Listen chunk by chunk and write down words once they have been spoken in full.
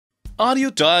Are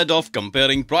you tired of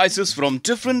comparing prices from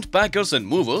different packers and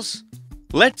movers?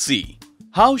 Let's see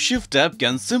how Shift app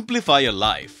can simplify your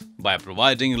life by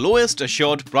providing lowest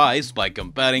assured price by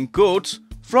comparing quotes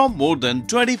from more than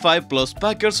 25 plus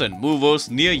packers and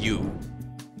movers near you.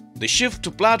 The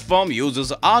Shift platform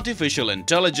uses artificial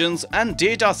intelligence and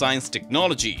data science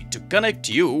technology to connect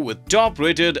you with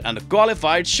top-rated and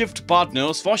qualified Shift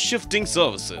partners for shifting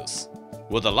services.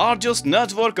 With the largest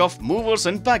network of movers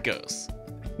and packers,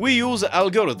 we use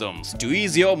algorithms to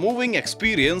ease your moving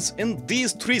experience in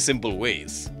these three simple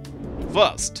ways.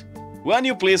 First, when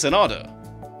you place an order,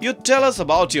 you tell us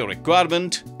about your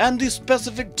requirement and the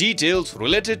specific details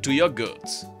related to your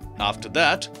goods. After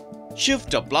that,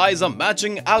 Shift applies a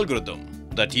matching algorithm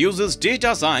that uses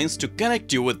data science to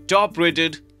connect you with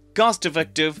top-rated,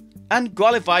 cost-effective, and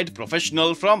qualified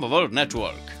professionals from our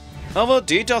network. Our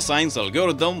data science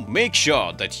algorithm makes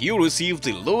sure that you receive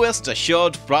the lowest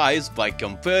assured price by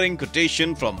comparing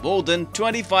quotation from more than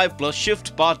 25 plus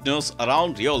Shift partners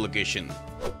around your location.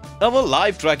 Our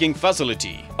live tracking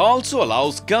facility also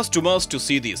allows customers to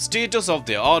see the status of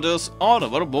their orders on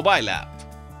our mobile app.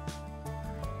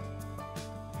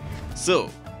 So,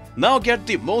 now get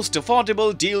the most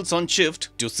affordable deals on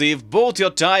Shift to save both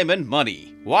your time and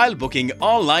money while booking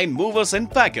online movers and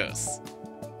packers.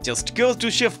 Just go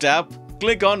to Shift app,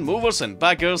 click on Movers and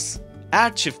Packers,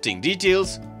 add shifting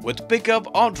details with pickup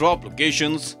or drop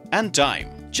locations and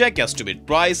time. Check estimate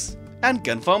price and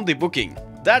confirm the booking.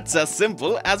 That's as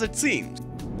simple as it seems.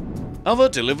 Our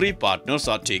delivery partners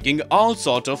are taking all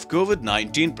sorts of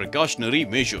COVID-19 precautionary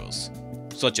measures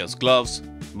such as gloves,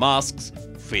 masks,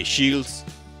 face shields,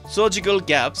 surgical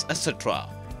caps, etc.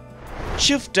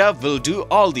 Shift app will do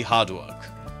all the hard work,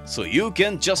 so you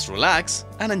can just relax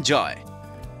and enjoy.